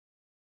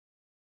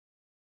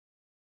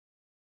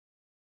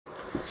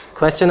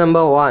Question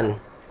number 1.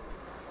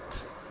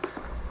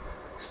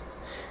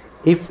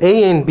 If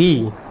A and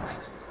B,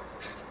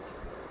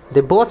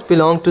 they both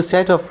belong to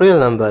set of real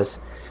numbers,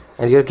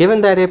 and you're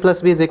given that A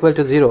plus B is equal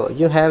to 0,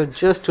 you have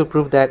just to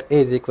prove that A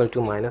is equal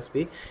to minus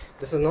B.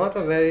 This is not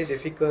a very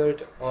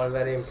difficult or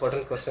very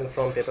important question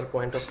from paper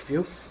point of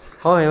view.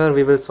 However,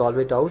 we will solve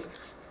it out.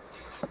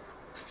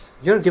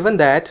 You're given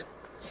that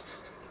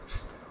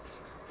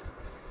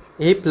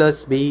A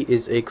plus B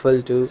is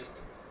equal to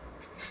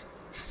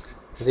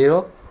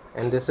 0,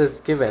 and this is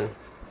given.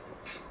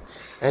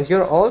 And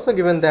you're also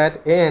given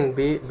that A and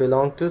B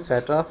belong to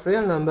set of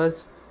real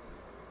numbers.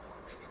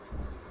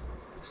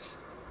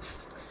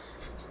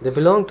 They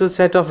belong to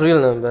set of real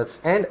numbers,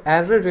 and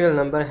every real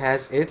number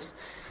has its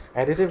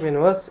additive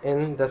inverse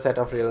in the set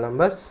of real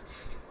numbers,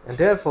 and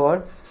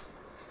therefore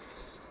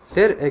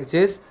there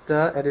exists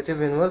the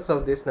additive inverse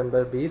of this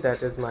number B,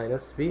 that is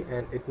minus B,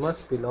 and it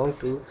must belong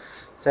to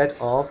set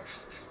of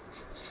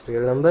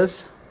real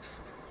numbers.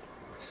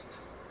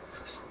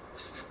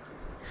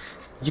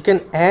 You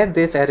can add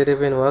this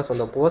additive inverse on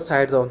the both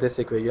sides of this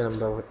equation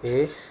number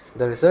A.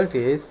 The result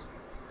is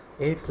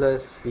A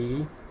plus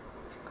B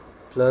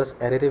plus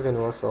additive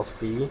inverse of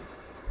B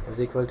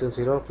is equal to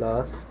 0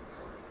 plus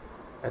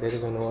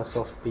additive inverse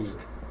of B.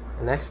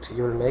 Next,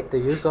 you will make the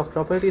use of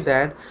property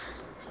that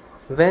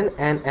when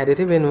an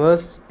additive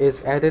inverse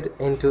is added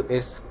into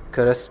its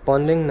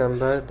corresponding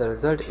number, the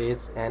result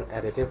is an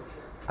additive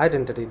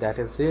identity, that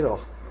is 0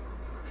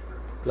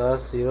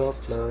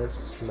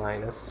 plus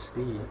minus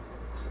B.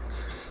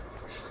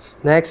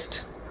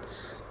 Next,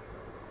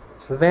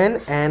 when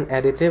an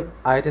additive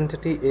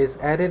identity is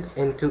added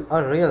into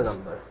a real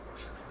number,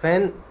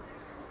 when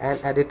an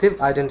additive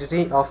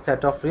identity of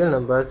set of real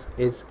numbers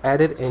is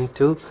added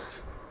into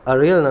a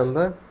real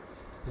number,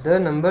 the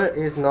number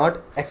is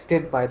not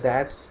acted by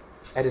that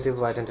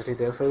additive identity.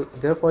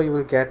 Therefore you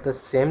will get the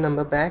same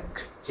number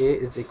back, A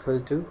is equal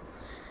to,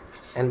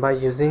 and by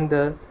using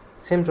the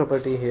same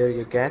property here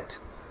you get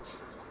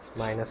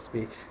minus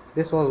B.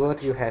 This was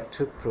what you had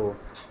to prove.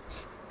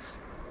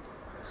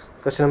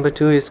 Question number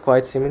 2 is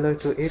quite similar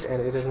to it,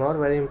 and it is not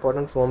very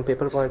important from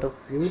paper point of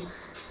view.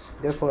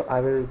 Therefore,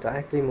 I will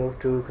directly move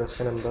to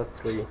question number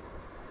 3.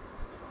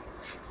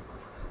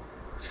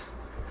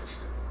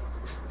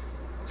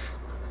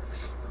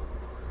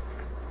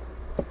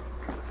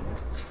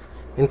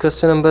 In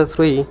question number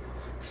 3,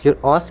 you're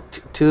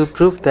asked to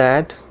prove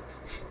that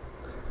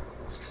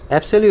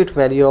absolute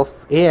value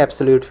of A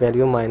absolute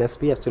value minus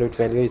B absolute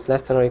value is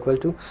less than or equal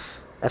to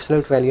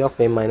absolute value of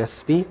A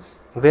minus B,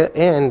 where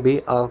A and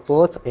B are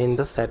both in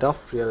the set of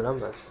real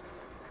numbers.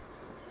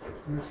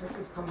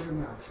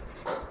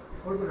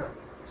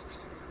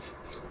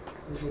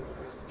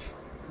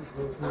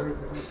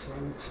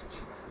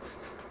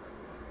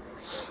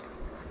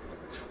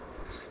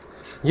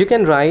 You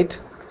can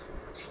write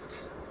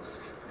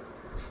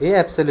A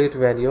absolute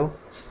value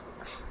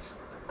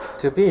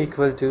to be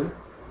equal to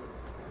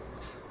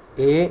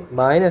A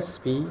minus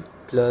B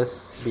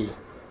plus B,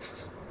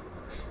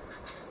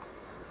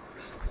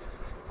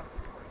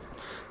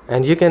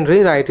 and you can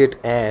rewrite it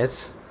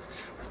as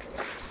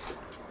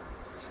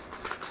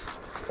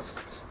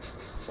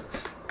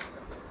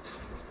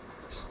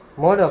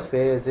mod of A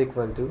is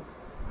equal to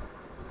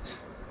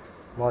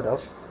mod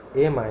of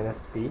A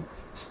minus B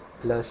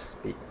plus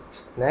B.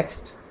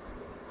 Next,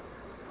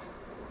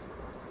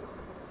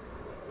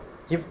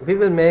 we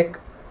will make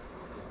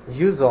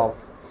use of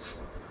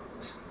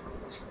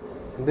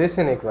this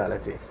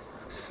inequality.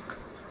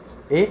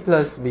 A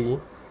plus B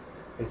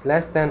is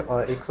less than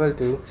or equal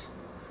to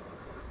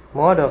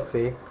mod of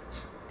A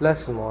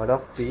plus mod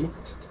of B.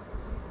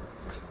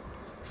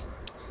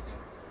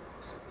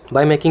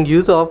 By making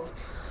use of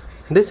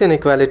this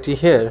inequality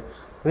here,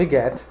 we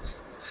get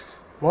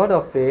mod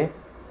of A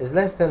is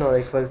less than or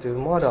equal to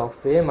mod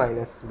of A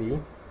minus B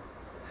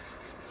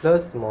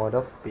plus mod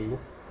of B.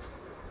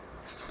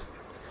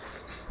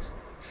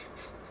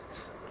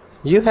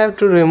 You have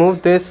to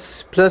remove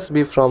this plus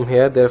B from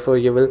here, therefore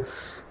you will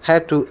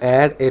have to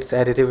add its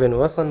additive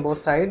inverse on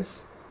both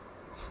sides.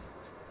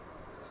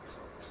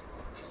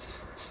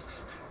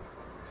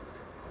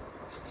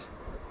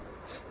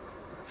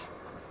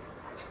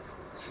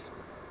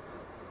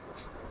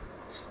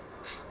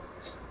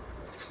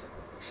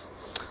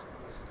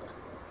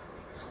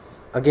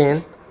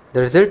 Again, the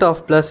result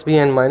of plus B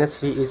and minus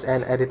B is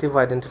an additive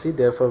identity,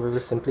 therefore we will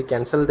simply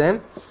cancel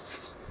them.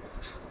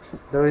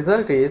 The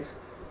result is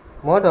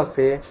mod of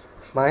A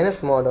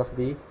minus mod of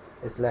B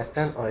is less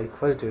than or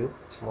equal to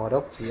mod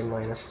of B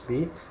minus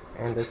B,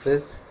 and this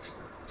is,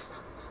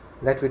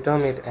 let me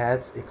term it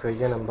as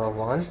equation number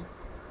 1.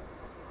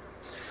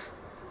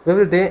 We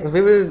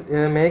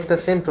will make the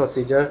same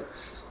procedure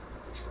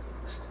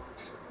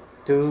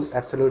to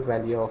absolute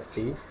value of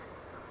B.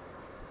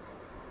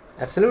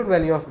 Absolute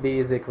value of B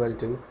is equal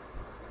to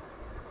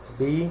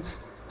B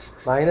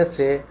minus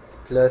A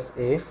plus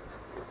A.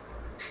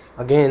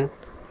 Again,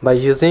 by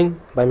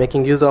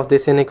making use of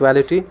this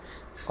inequality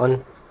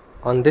on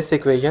this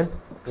equation,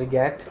 we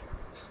get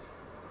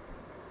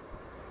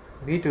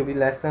B to be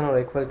less than or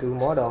equal to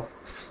mod of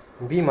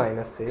b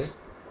minus a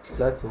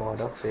plus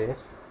mod of a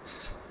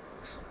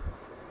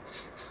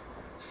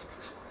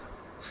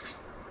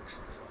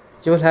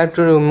you will have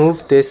to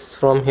remove this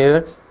from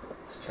here,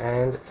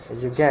 and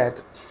you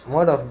get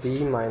mod of b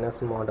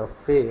minus mod of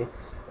a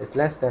is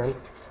less than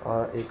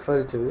or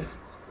equal to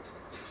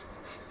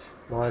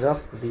mod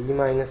of b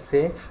minus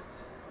a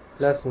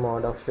plus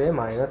mod of a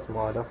minus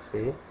mod of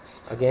a.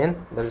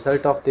 Again, the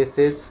result of this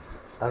is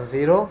a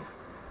 0,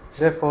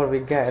 therefore we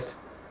get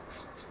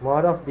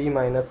mod of b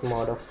minus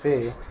mod of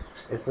a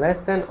is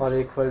less than or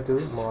equal to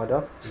mod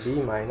of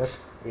b minus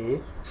a.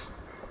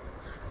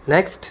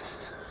 Next,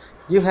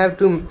 you have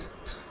to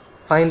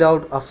find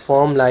out a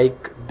form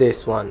like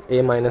this one,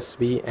 a minus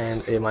b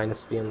and a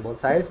minus b on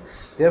both sides.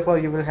 Therefore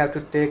you will have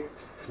to take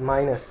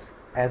minus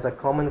as a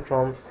common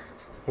from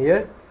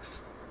here.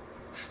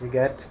 You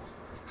get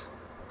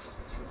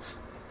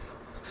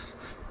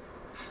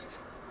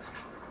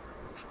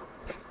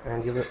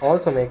and you will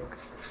also make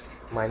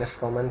minus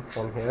common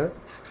from here.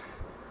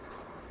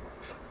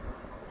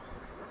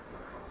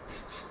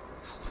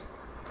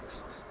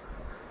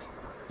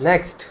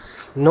 Next,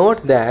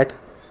 note that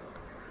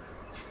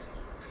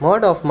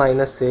mod of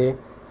minus a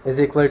is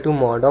equal to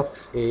mod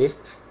of a.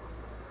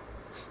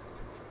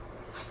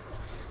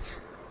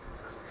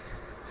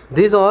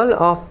 These all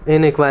of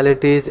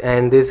inequalities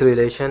and this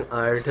relation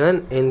are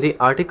done in the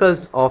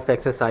articles of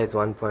exercise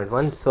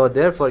 1.1, so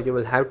therefore you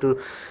will have to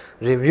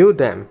review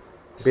them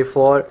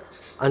before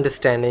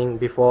understanding,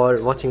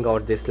 before watching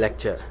out this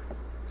lecture.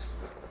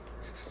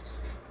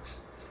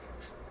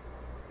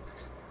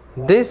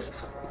 This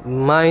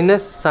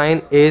minus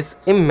sign is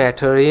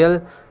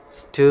immaterial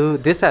to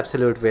this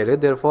absolute value,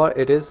 therefore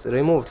it is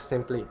removed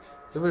simply.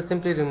 We will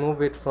simply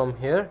remove it from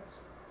here.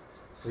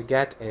 We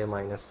get a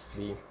minus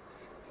b,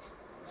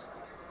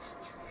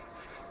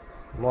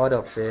 mod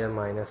of a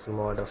minus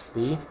mod of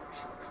b.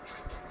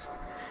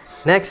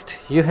 Next,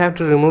 you have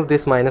to remove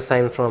this minus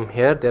sign from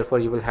here, therefore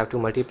you will have to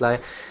multiply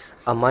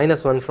a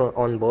minus 1 from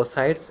on both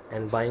sides,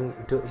 and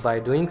by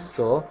doing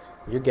so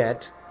you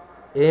get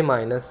a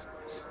minus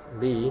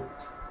b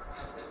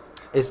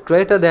is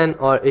greater than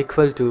or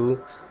equal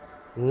to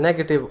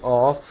negative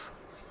of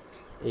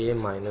a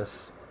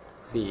minus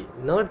b.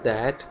 Note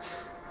that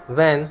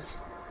when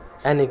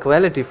an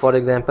equality, for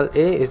example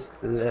a is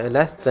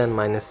less than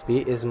minus b,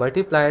 is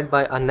multiplied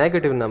by a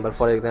negative number,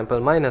 for example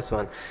minus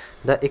 1,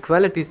 the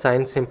equality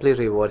sign simply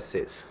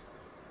reverses.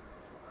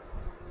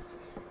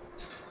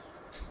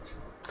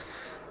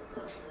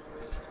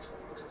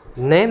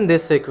 Name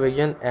this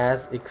equation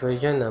as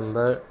equation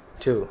number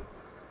 2.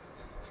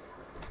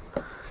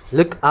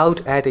 Look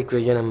out at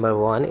equation number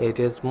 1. It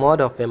is mod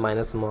of a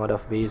minus mod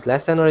of b is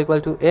less than or equal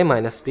to a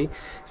minus b.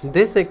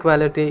 This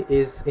inequality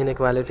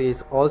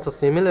is also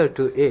similar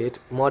to it,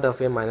 mod of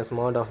a minus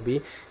mod of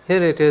b.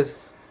 Here it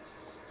is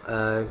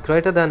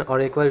greater than or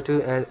equal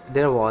to, and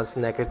there was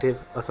negative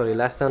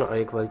less than or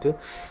equal to,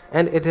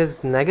 and it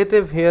is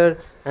negative here,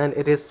 and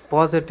it is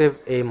positive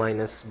a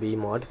minus b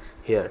mod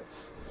here.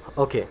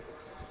 Okay,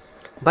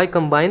 by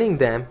combining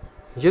them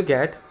you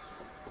get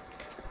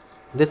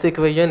this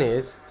equation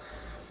is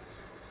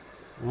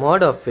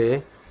mod of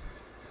a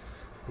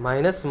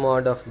minus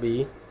mod of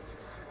b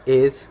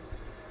is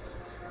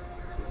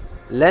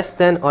less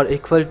than or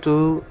equal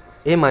to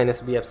a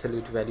minus b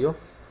absolute value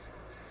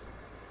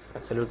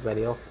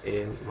of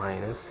a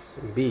minus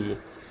b,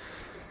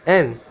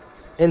 and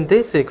in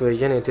this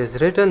equation it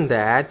is written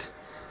that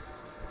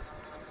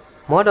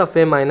mod of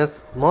a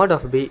minus mod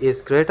of b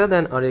is greater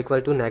than or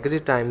equal to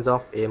negative times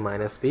of a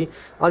minus b,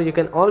 or you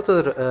can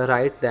also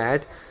write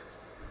that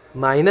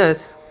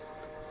minus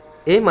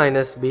a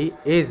minus b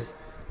is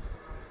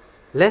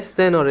less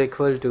than or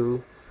equal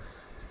to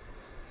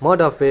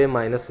mod of a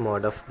minus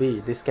mod of b.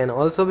 This can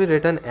also be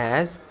written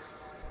as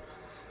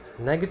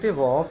negative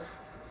of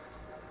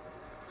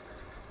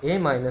a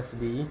minus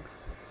b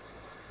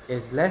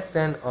is less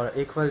than or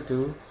equal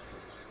to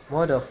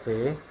mod of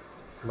a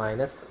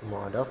minus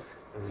mod of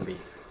b.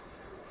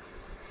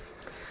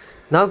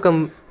 Now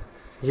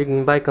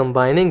by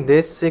combining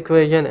this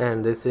equation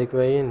and this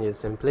equation, you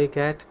simply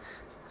get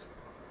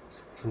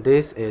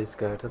this is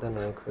greater than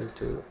or equal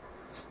to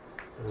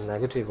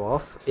negative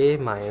of a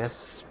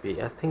minus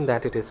b. I think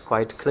that it is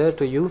quite clear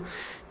to you.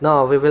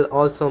 Now we will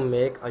also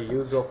make a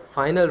use of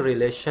final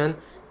relation,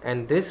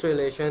 and this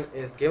relation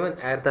is given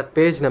at the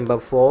page number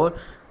 4,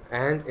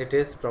 and it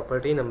is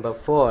property number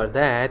 4,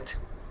 that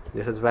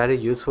this is very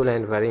useful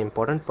and very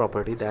important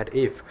property, that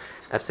if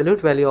absolute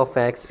value of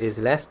x is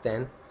less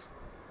than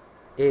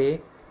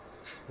a,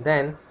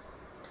 then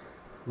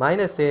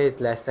minus a is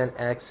less than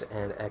x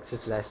and x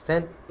is less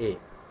than a.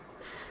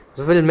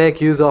 We will make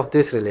use of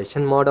this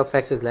relation, mod of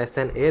x is less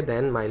than a,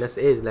 then minus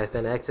a is less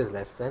than x is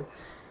less than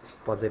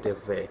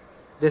positive way.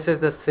 This is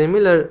the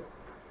similar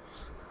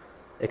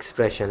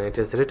expression. It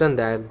is written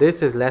that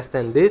this is less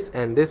than this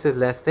and this is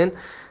less than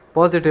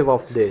positive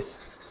of this,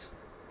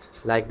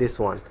 like this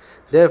one.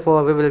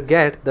 Therefore we will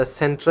get the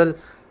central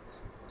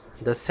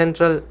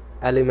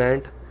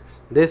element,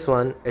 this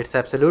one, its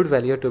absolute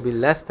value to be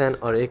less than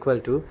or equal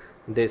to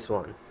this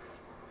one.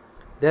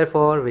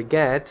 Therefore we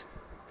get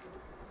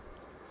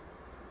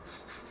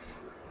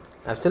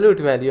absolute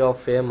value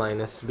of A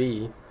minus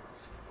B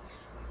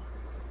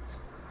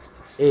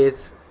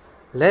is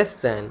less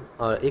than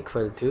or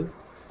equal to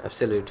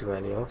absolute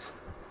value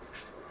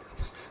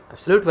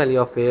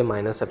of A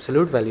minus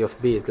absolute value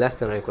of B is less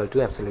than or equal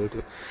to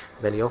absolute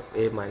value of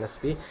A minus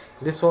B.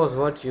 This was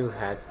what you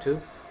had to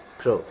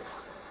prove.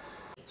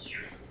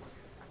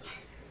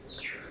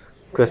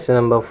 Question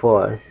number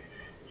 4.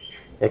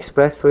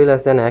 Express 3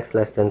 less than x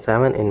less than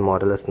 7 in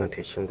modulus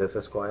notation. This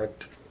is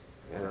quite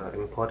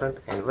important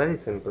and very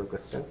simple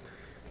question.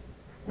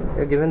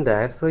 You're given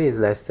that 3 is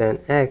less than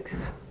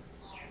x,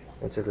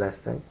 which is less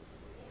than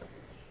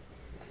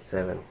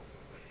 7.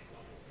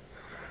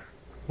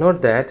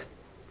 Note that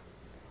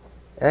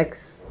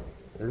x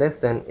less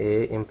than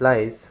a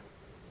implies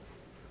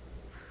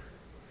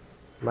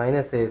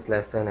minus a is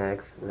less than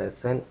x less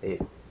than a.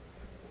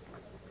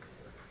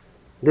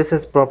 This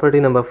is property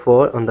number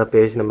 4 on the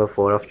page number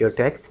 4 of your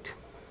text.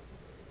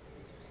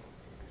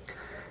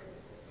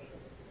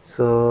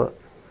 So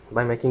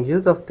by making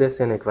use of this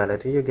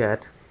inequality, you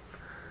get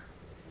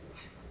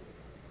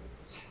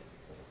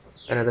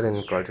another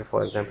inequality.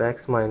 For example,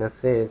 x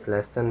minus a is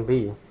less than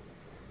b.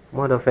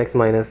 Mod of x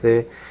minus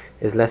a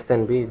is less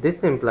than b.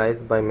 This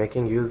implies, by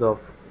making use of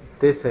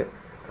this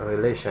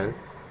relation,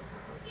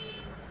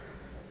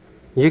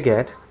 you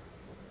get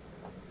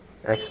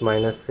x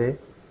minus a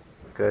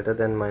greater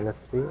than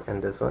minus b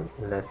and this one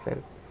less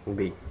than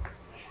b.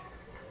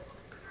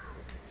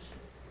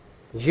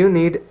 You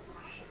need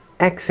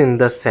x in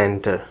the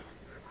center,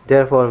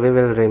 therefore we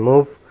will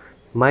remove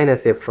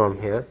minus a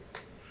from here,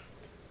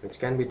 which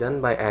can be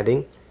done by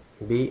adding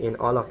b in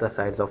all of the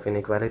sides of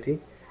inequality.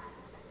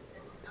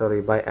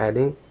 By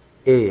adding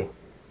a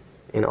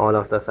in all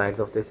of the sides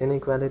of this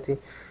inequality.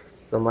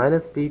 So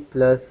minus b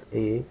plus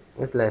a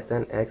is less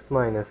than x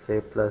minus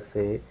a plus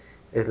a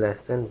is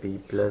less than b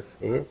plus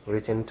a,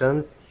 which in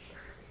turns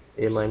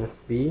a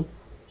minus b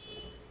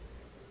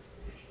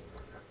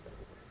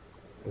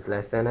is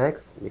less than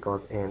x,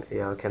 because a and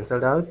a are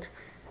cancelled out,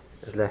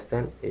 is less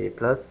than a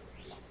plus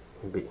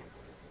b.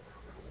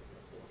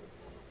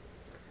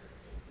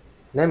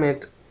 Name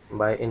it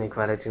by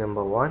inequality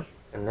number 1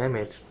 and name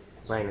it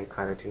by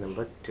inequality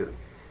number 2.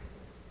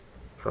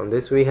 From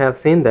this we have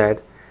seen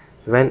that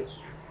when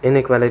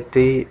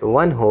inequality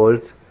 1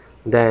 holds,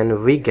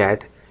 then we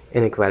get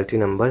inequality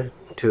number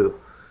 2.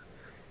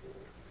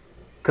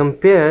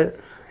 Compare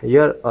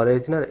your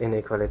original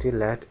inequality,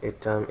 let a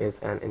term is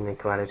an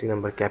inequality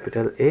number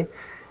capital A.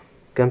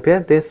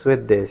 Compare this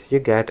with this, you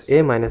get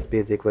a minus b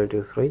is equal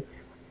to 3,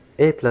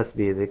 a plus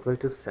b is equal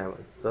to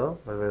 7. So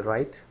we will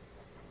write,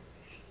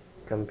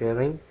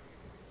 comparing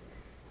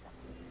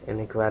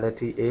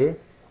inequality A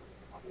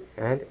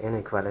and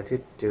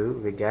inequality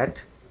 2, we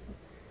get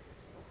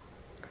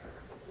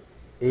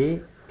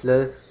a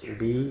plus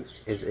b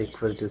is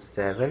equal to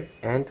 7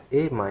 and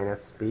a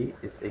minus b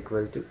is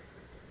equal to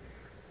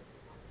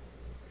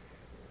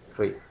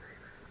 3.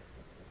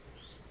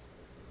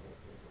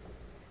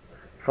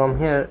 From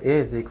here a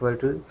is equal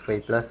to 3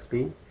 plus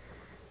b.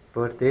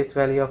 Put this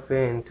value of a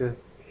into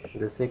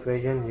this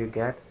equation, you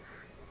get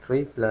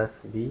 3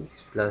 plus b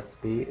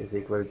is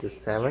equal to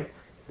 7.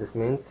 This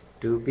means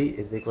 2b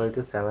is equal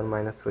to 7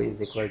 minus 3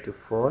 is equal to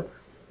 4.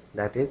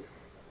 That is,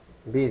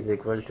 b is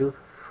equal to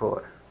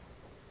 4.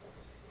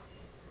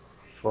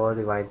 4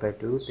 divided by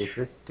 2, this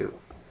is 2.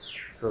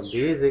 So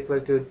b is equal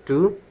to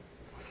 2.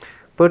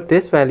 Put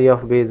this value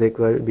of b is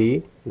equal to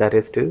b, that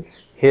is 2.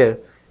 Here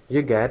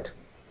you get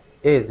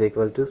a is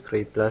equal to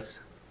 3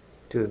 plus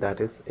 2,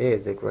 that is a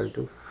is equal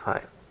to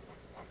 5.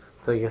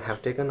 So you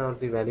have taken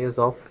out the values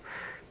of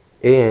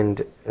a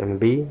and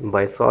b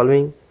by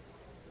solving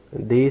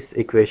this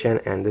equation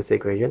and this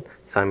equation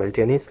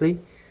simultaneously.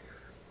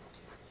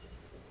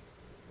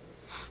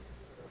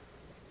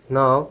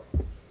 Now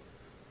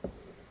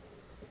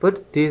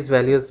put these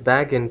values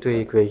back into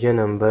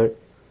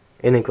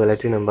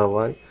inequality number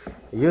 1.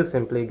 You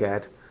simply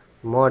get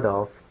mod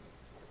of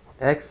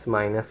x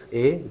minus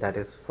a, that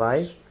is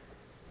 5,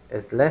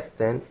 is less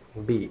than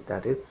b,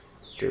 that is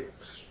 2.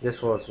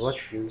 This was what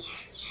you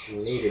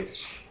needed.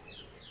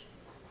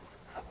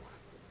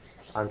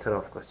 Answer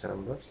of question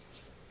number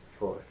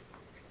 4.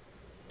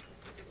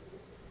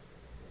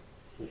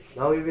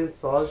 Now we will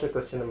solve the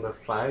question number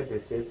 5.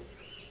 This is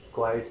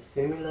quite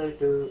similar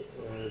to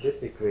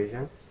this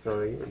equation,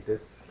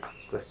 this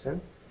question.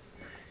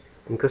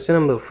 In question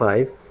number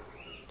 5,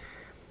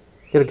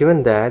 you're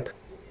given that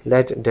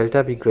let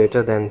delta be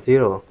greater than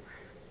 0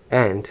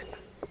 and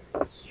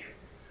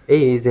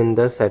a is in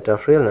the set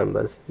of real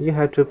numbers. You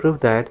have to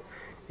prove that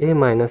a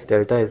minus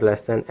delta is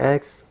less than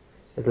x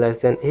is less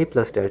than a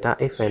plus delta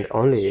if and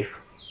only if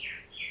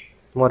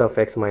mod of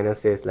x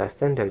minus a is less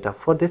than delta.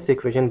 For this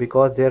equation,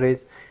 because there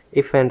is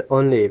if and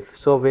only if,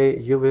 so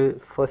you will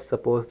first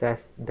suppose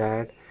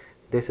that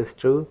this is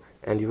true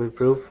and you will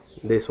prove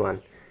this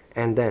one,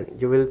 and then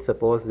you will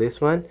suppose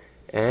this one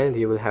and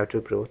you will have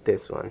to prove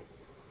this one.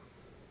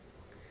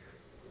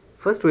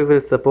 First we will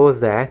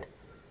suppose that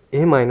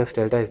a minus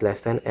delta is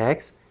less than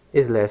x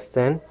is less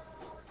than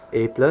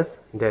A plus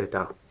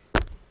delta.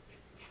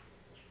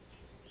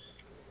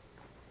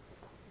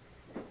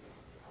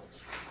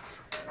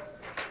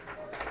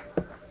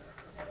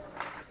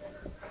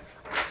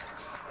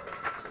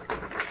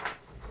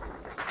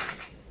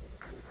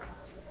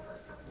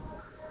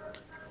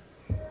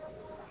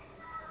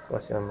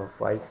 Question number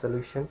 5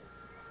 solution.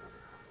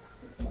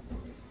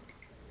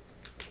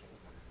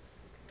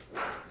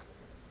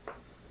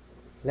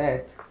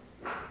 Let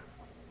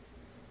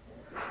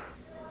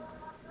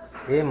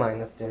A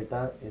minus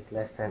delta is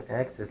less than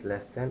x is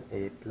less than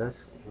A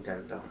plus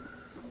delta.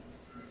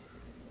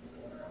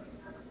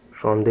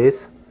 From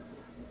this,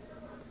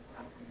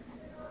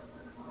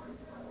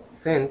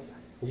 since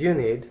you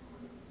need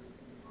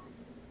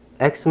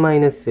x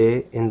minus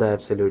A in the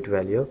absolute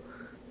value,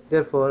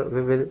 therefore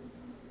we will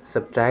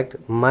subtract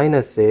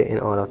minus A in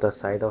all of the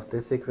side of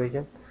this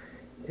equation.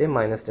 A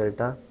minus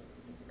delta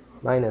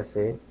minus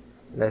A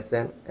less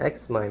than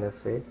x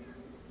minus A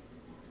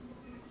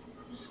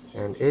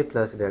and A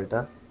plus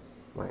delta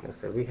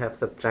minus A. We have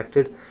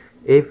subtracted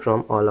A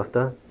from all of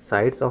the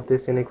sides of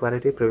this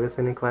inequality, previous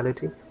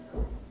inequality.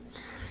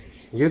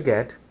 You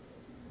get,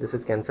 this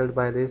is cancelled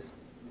by this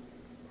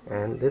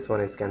and this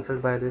one is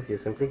cancelled by this. You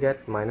simply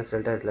get minus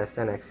delta is less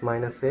than x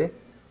minus A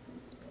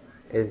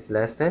is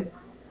less than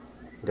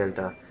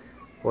delta.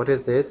 What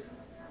is this?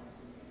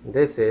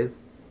 This is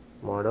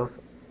mod of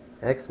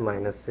x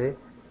minus A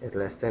is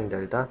less than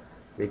delta,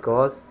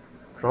 because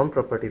from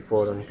property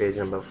 4 on page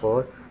number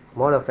 4,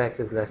 mod of x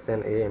is less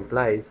than A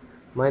implies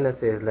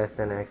minus A is less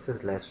than x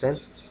is less than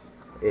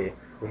A.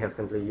 We have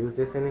simply used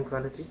this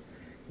inequality.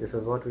 This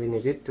is what we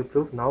needed to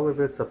prove. Now we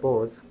will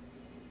suppose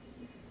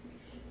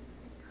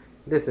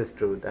this is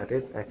true, that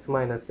is x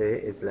minus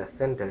A is less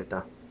than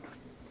delta.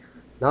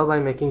 Now by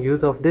making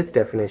use of this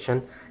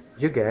definition,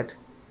 you get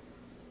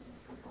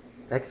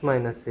x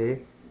minus A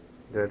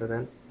greater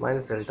than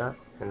minus delta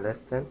and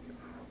less than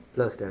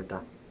plus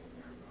delta.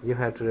 You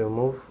have to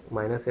remove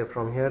minus A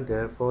from here,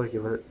 therefore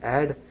you will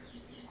add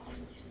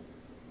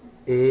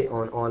A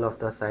on all of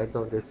the sides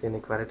of this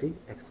inequality,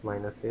 x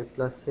minus A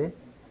plus A,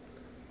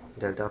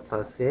 delta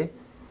plus A,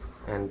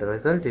 and the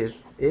result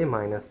is A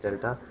minus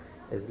delta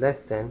is less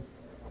than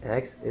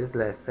x is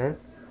less than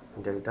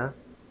delta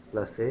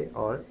plus A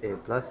or A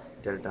plus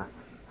delta.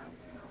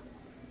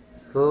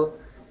 So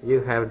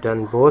you have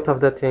done both of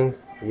the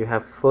things. You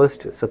have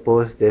first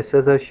supposed this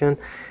assertion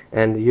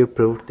and you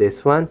proved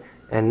this one,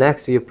 and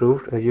next you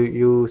proved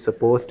you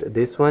supposed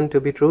this one to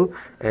be true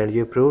and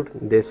you proved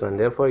this one.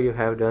 Therefore you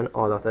have done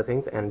all of the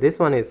things, and this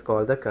one is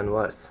called the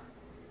converse.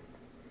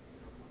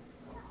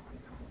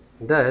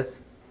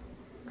 Thus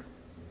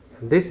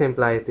this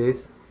implies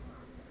this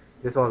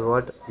was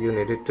what you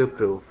needed to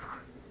prove.